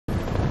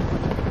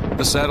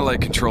The satellite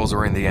controls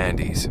are in the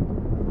Andes.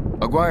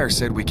 Aguirre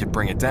said we could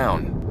bring it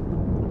down.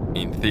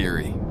 In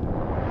theory.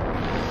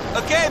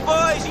 Okay,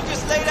 boys, you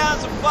just lay down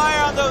some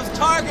fire on those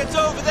targets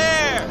over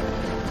there.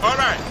 All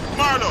right,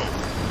 Marlowe,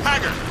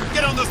 Haggard,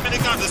 get on those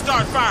miniguns and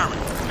start firing.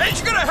 Ain't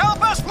you gonna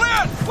help us,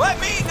 Flynn? What,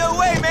 me? No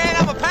way, man.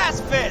 I'm a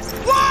pacifist.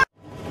 What?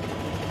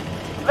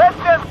 Let's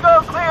just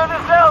go clear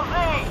this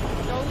LZ.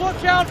 Now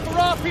look out for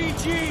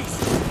RPGs.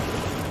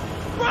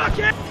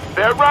 Rocket!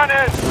 They're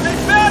running. They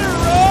better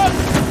run!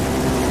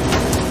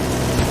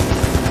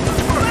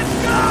 Let's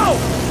go!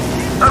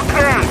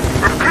 Okay,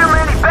 there's too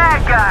many bad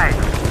guys.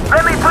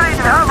 Let me put it in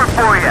hover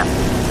for you.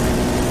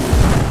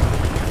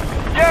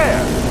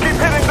 Yeah, keep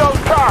hitting those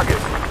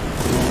targets.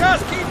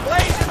 Just keep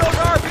blazing those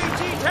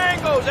RPG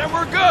tangos and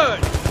we're good!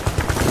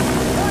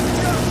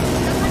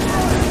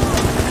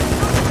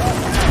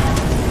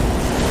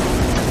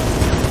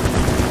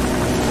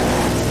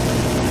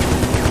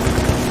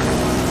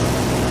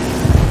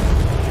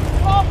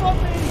 Off of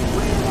me!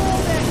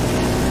 Reloading!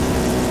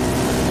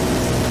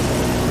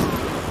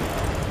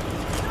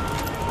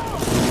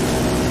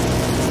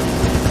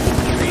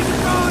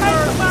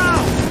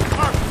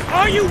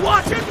 Are you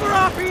watching for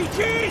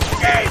RPGs?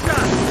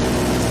 Jesus!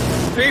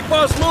 Keep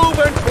us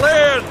moving,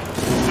 Flynn!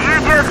 You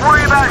just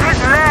worry about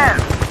hitting them.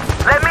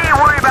 Let me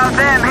worry about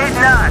them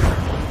hitting us.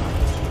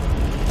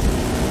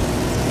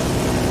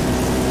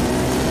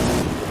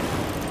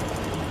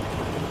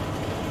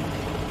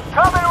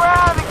 Coming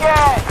around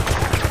again.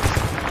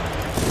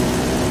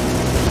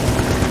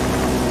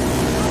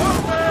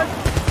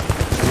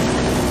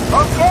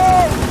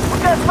 Okay,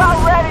 we're just about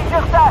ready.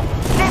 Just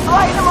keep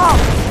lighting them up.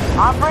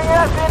 I'm bringing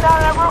us in on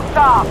that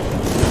rooftop.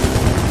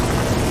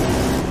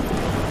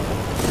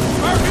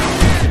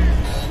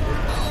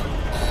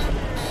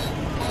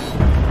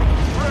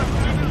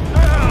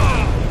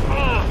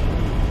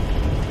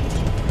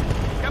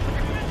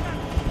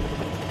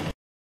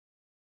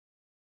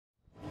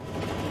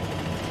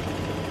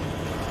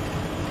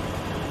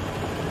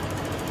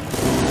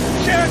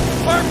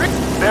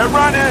 They're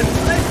running.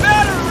 They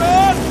better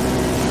run!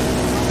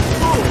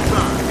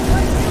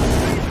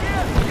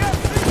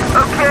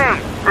 Okay,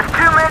 there's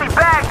too many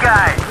bad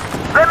guys.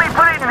 Let me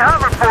put it in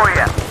hover for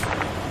you.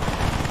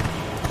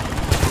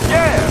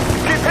 Yeah,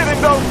 keep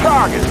hitting those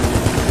targets.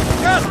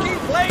 Just keep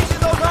blazing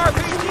those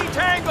RPG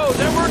tangos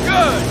and we're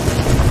good!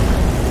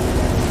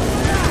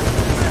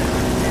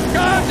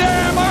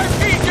 Goddamn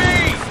RPG!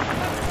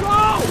 Let's go!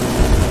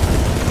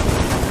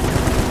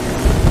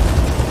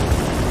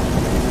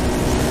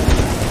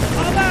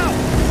 I'm out!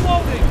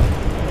 Loading!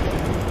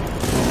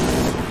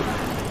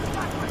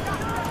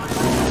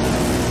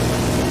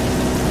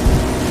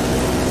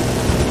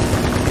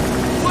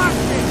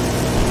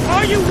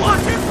 Are you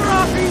watching for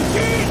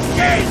RPGs?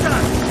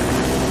 Jesus!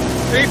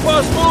 Keep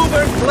us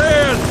moving,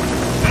 Flynn!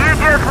 You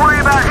just worry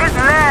about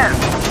hitting them.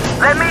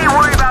 Let me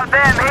worry about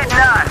them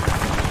hitting us.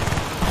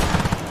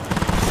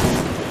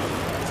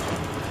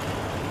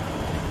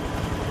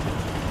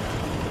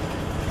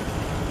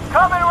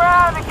 Coming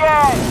around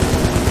again.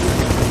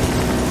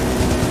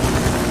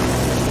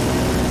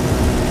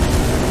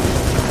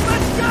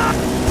 Let's go!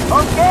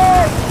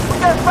 Okay,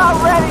 we're just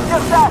about ready.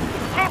 Just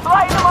keep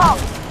lighting them up.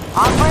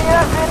 I'm bringing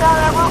us in on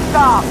that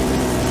rooftop.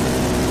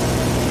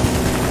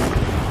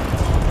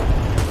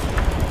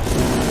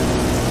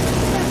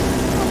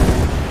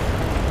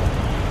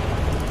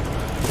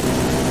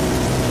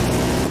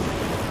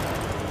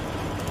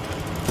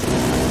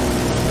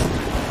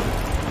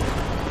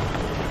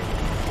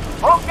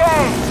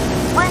 Okay,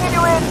 bringing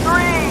you in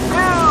 3, 2,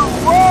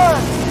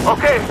 1.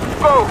 Okay,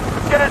 go.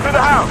 Get into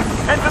the house.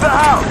 Into the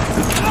house.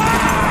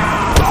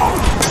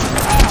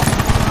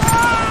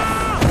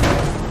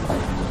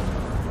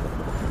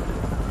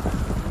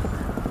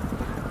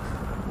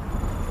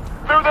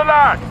 Through the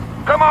lock.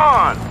 Come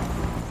on.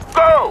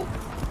 Go.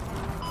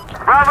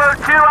 Bravo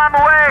 2, I'm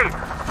away.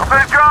 I'm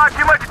gonna draw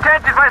too much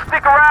attention if I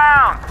stick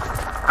around.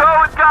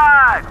 Go with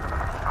God.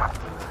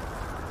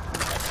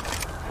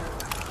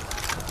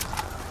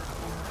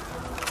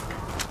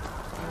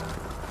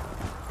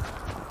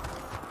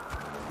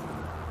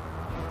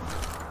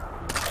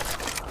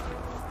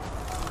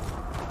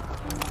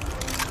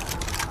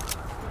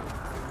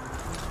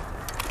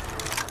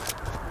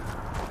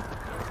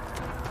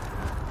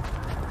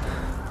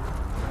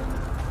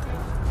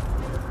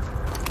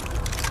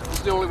 This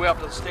is the only way up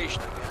to the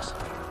station, I guess.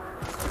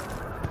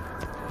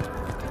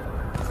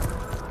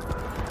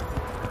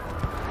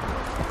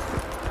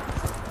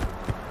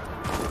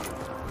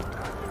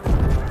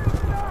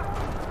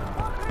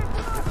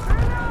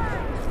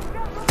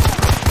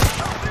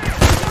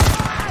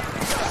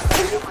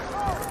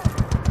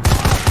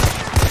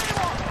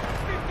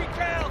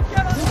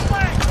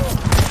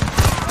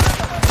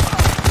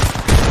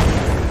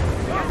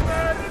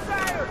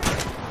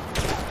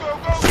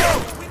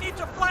 We need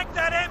to flank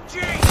that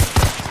MG!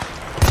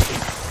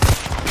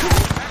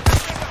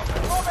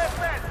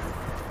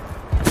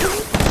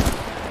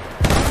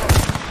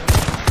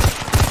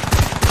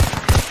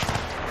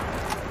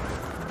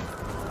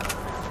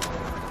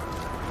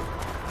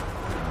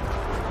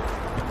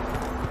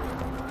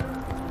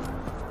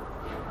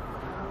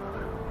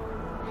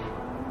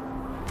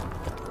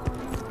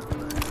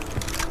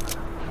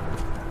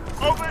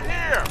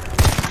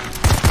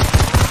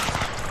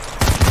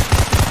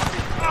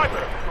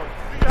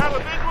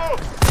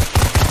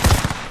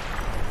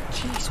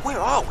 where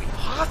are we,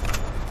 huh?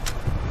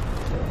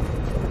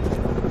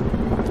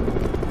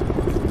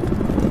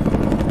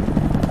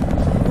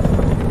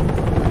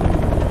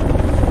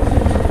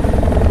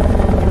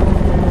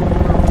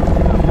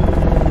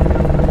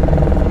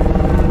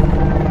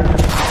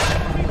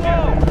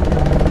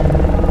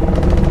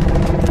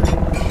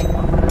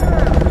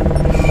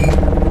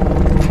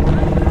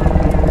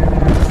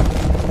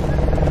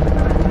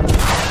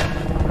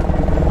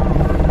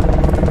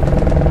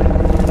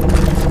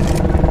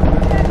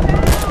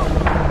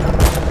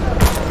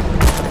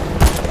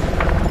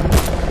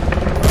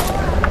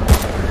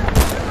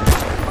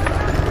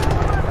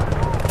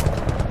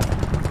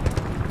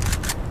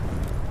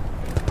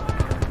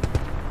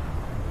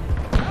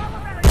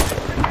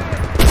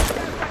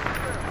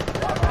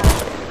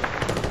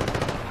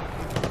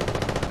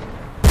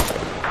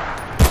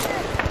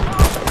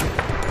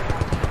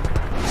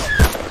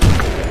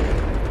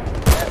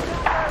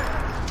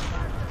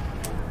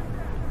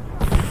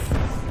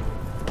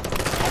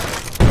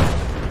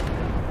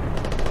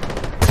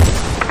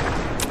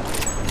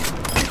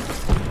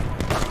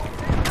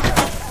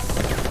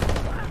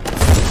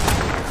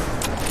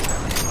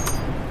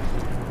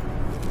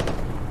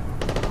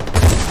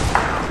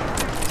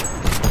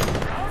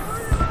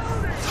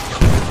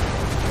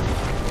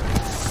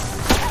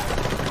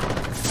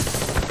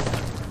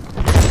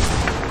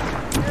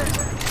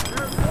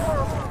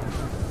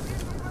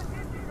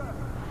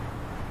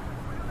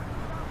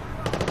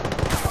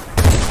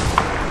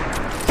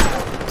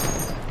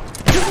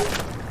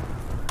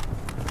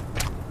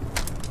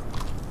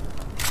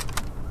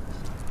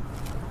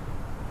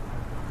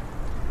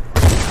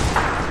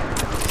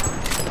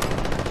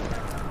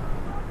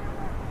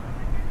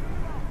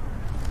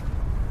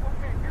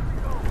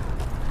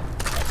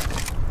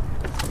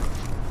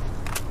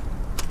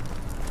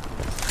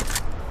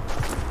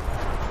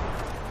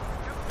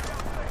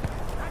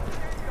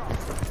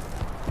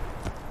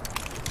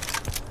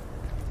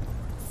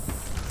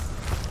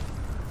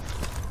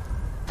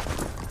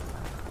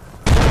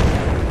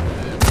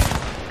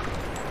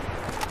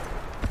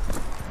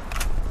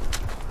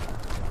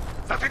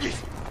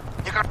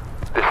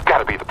 This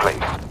gotta be the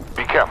place.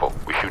 Be careful.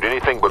 We shoot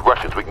anything but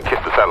Russians, we can kiss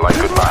the satellite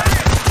goodbye.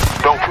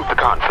 Don't shoot the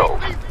console.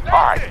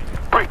 Alright,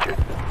 breach it.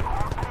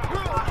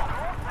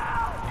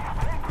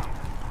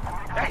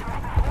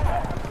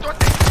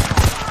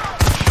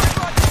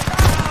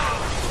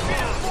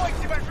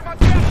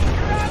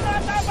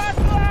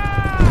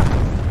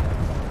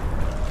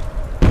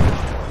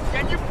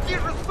 Я не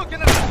вижу,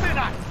 сукина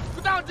сына!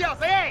 Куда он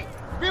делся, эй?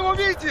 Вы его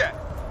видите?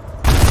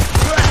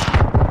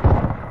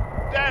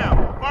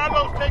 Damn!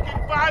 Marlowe's taking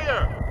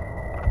fire!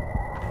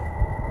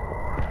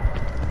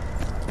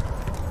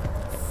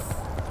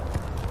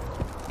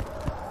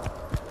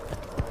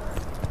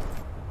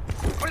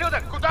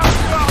 Ублюдок, куда он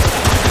делся?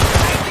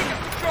 Найдите,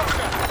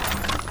 сучонка!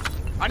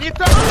 Они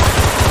там!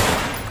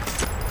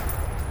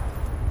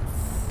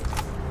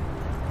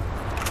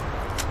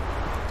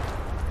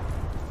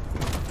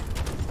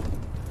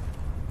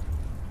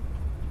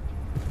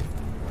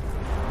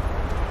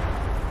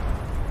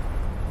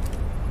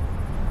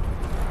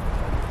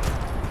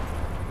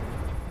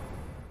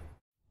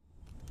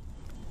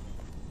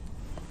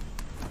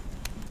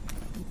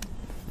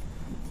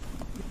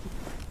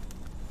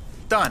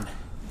 Done.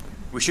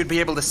 We should be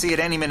able to see it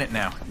any minute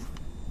now.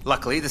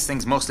 Luckily, this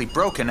thing's mostly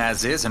broken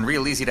as is and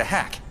real easy to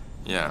hack.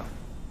 Yeah.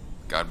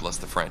 God bless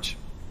the French.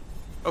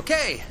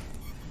 Okay.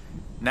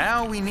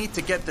 Now we need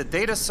to get the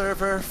data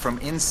server from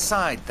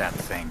inside that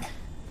thing.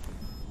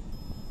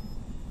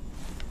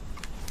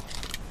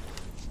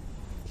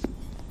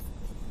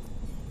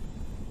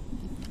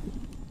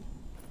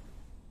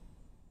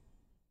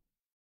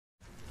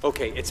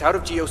 Okay, it's out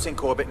of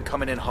geosync orbit and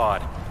coming in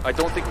hard. I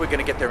don't think we're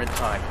gonna get there in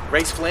time.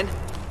 Race Flynn?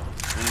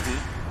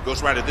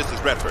 Ghost Rider, this is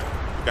Redford.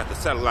 We got the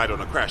satellite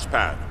on a crash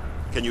pad.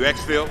 Can you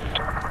exfil?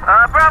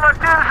 Bravo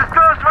 2, this is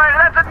Ghost Rider.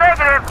 That's a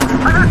negative.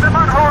 I got some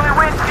unholy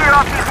winds here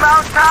off these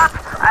mountaintops.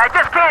 I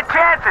just can't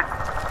chance it.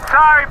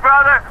 Sorry,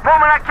 brother.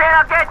 Moment I can,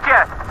 I'll get you.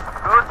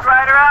 Ghost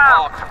Rider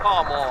out. Oh,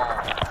 come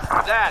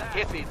on. That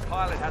hippie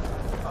pilot has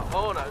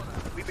cojones.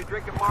 We'd be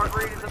drinking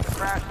margaritas at the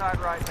crash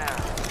site right now.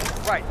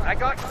 Right, I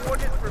got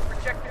coordinates for a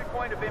projected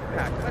point of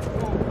impact. Let's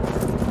go.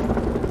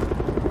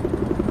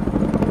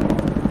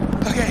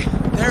 Okay,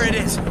 there it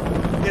is.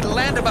 It'll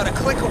land about a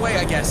click away,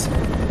 I guess.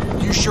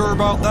 You sure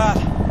about that?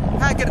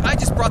 Hackett, I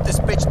just brought this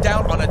bitch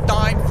down on a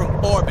dime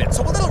from orbit,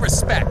 so a little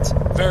respect.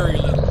 Very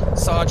little.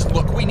 Sarge,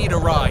 look, we need a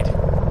ride.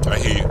 I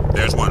hear you.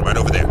 There's one right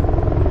over there.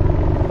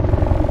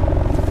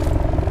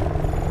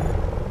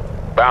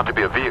 Bound to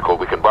be a vehicle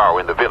we can borrow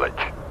in the village.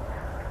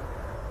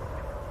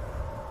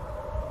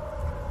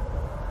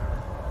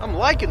 I'm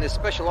liking this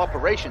special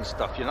operations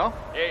stuff, you know?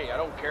 Hey, I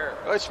don't care.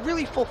 It's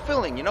really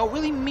fulfilling, you know,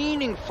 really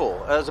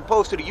meaningful, as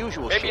opposed to the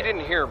usual shit. Maybe you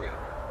didn't hear me.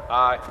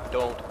 I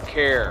don't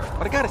care.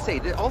 But I gotta say,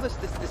 all this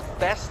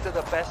best of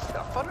the best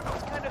stuff, I don't know,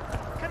 it's kind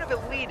of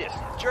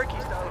elitist, jerky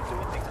style of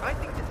doing things. I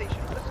think that they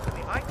should listen to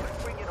me. I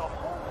could bring in a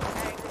whole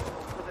angle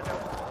for the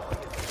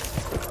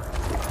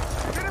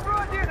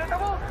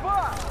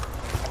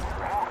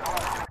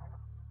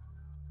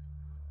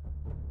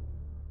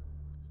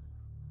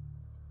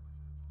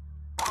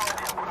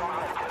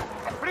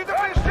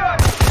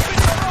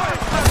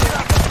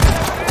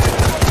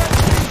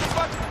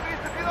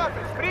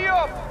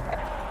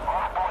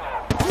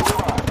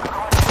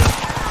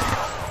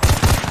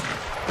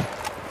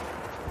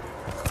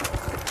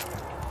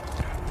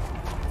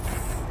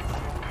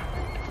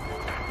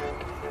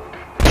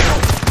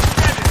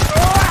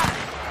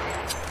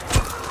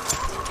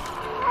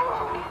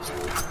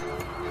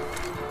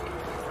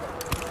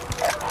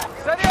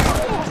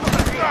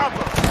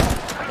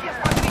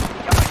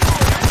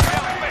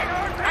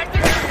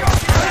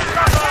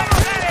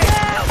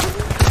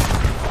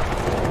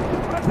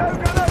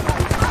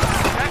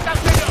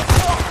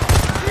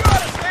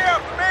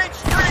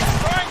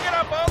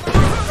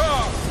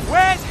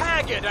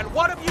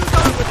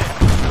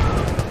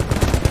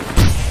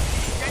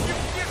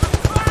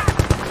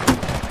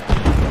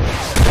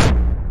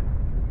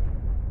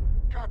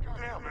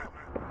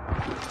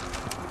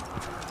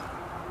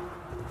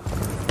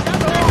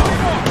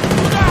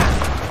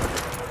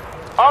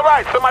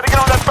right, somebody get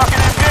on that fucking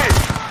MG!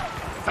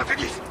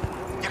 Заткнись!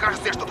 Мне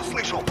кажется, я что-то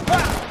слышал.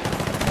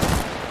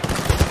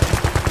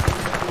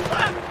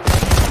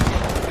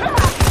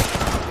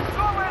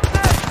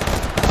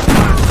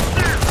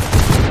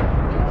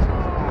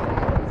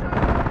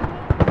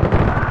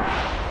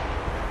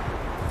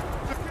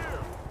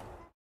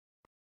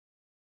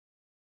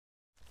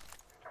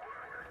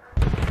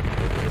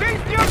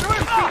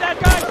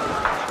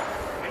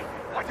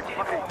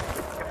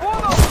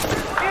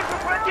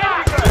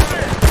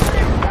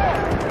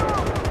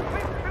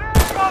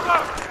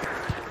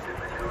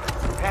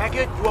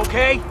 Haggard, you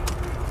okay?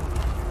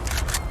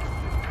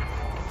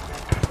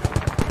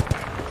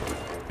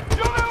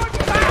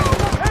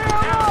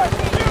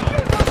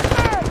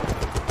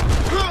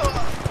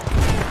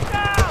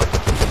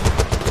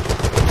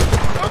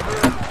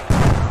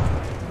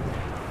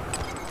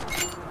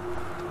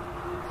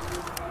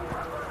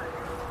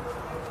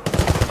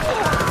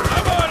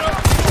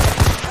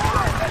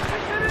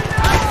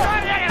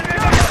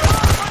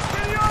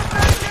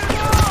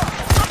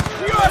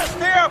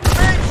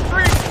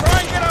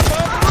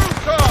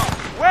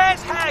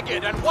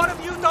 And what have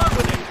you done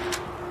with it?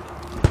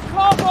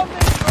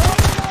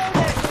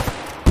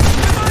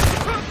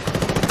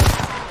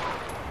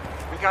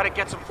 We gotta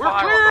get some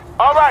fire.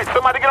 All right,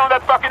 somebody get on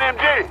that fucking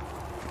MG!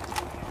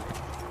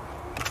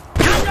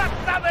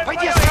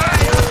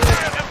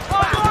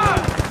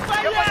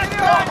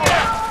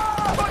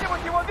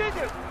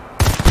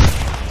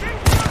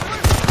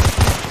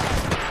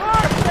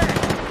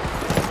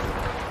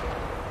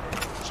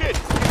 Shit,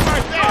 he's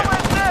right there!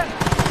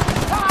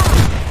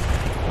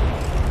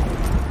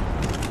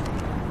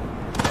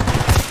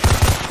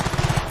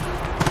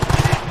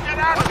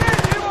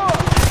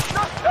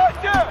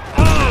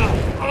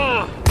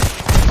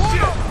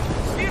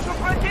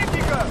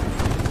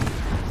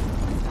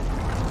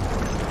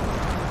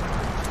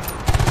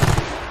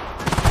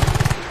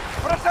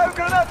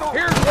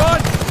 Here's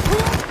one!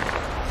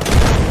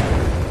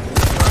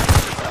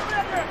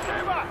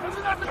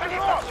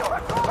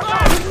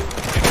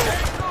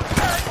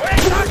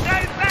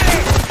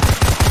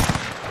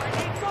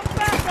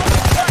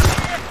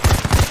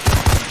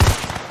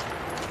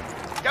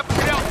 Я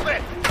потерял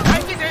цель!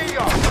 Найдите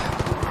ее!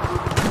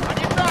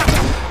 Они там!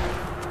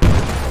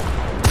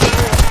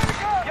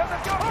 Я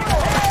застёгну его!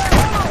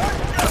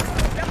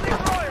 Я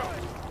прикрою!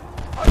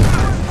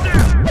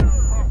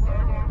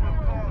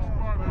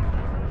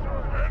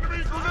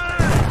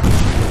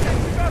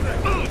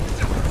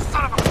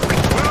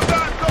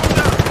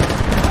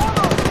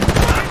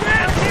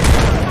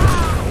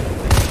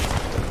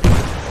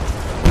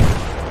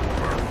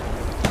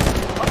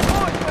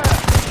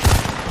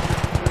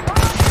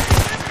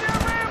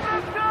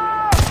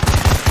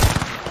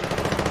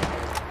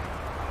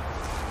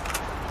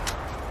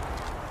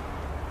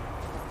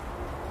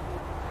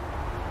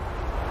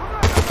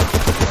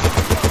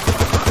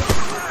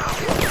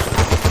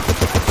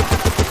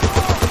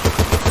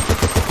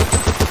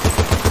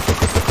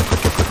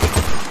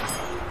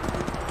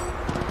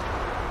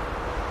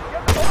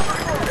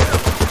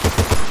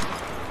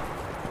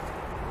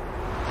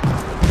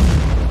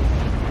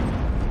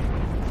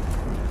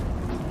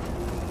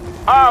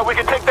 We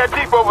can take that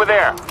Jeep over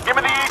there. Give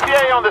me the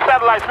ETA on the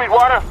satellite,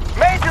 Sweetwater.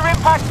 Major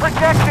impact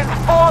projections,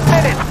 4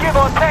 minutes, give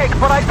or take,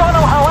 but I don't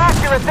know how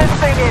accurate this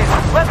thing is.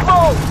 Let's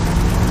move!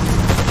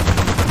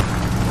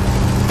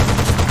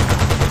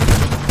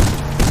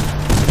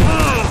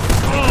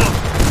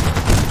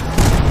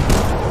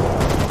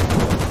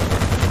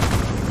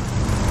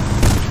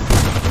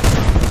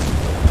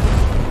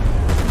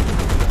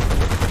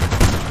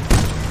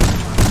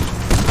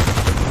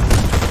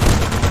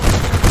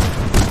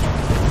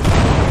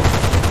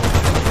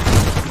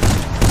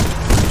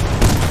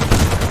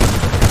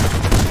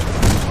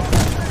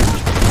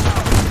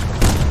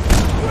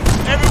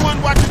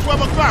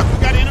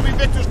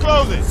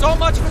 So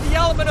much for the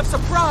element of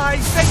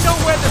surprise. They know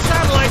where the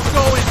satellite's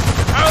going.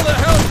 How the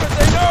hell could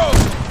they know?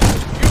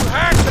 You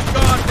hacked the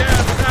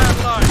goddamn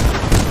satellite.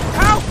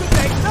 How could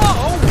they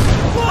know?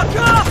 Look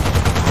up!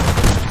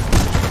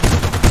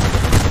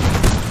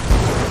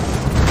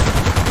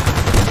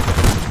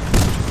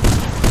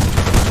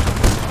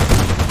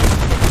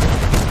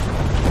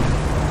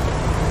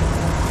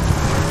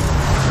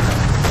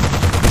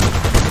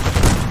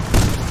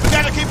 We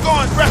gotta keep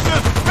going,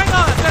 Preston! Hang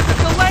on, there's a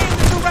delay in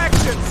the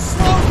direction.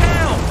 Slow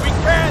down. We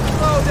can't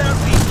slow down.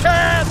 We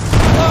can't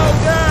slow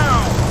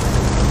down.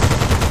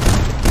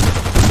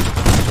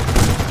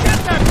 Get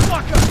that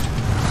fucker!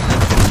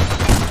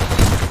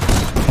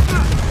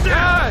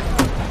 Guys,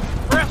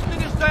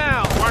 Preston is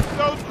down. Watch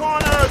those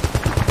corners!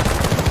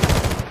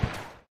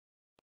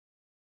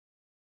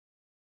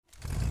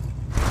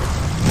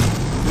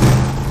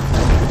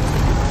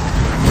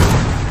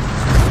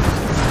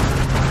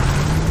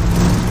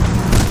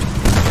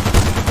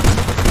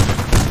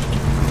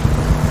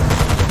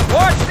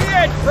 Watch the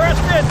edge,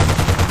 Preston.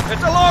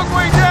 It's a long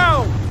way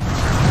down.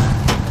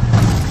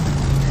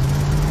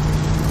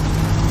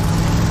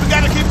 We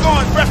gotta keep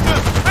going, Preston!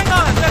 Hang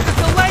on, there's a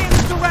delay in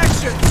the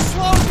direction.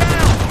 Slow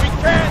down. We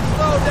can't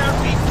slow down.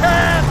 We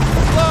can't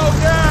slow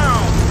down.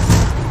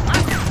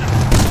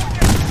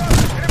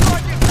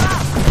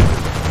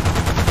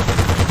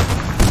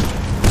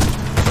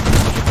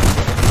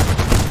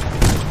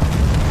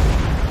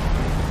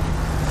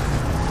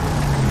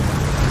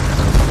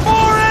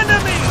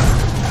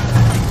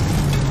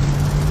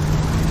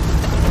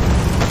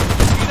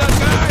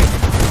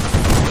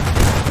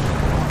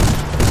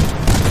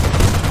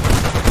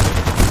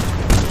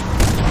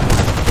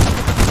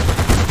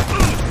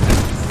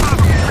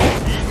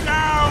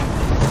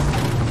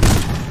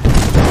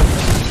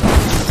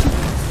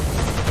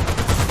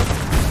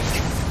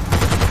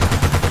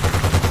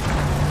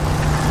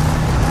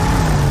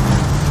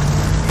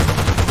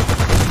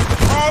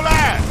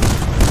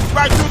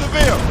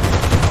 Bill!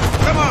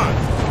 Come on!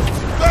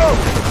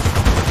 Go!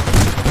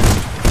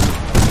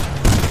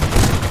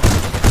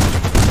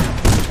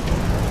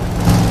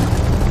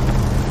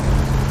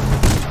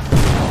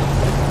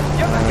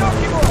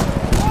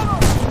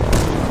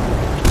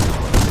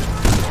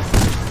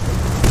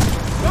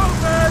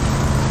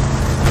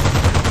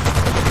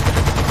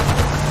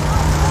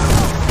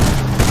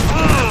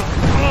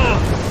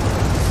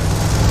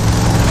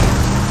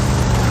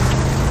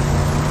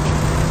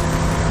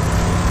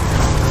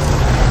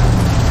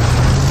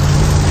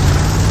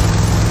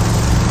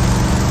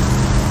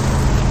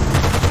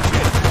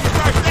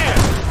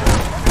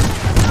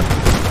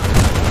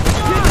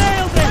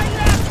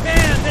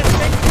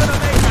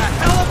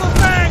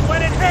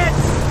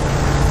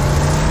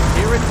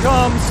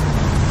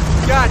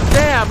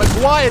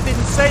 Why I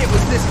didn't say it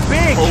was this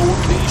big?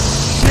 Holy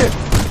shit!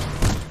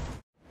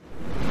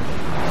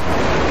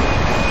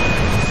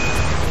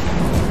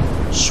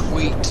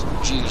 Sweet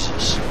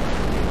Jesus.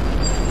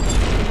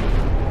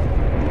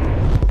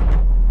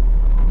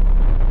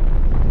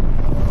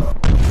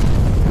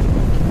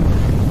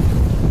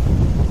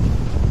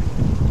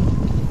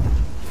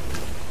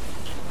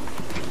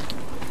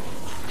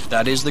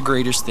 That is the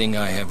greatest thing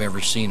I have ever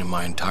seen in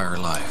my entire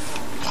life.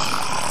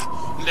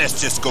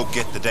 Let's just go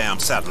get the damn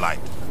satellite.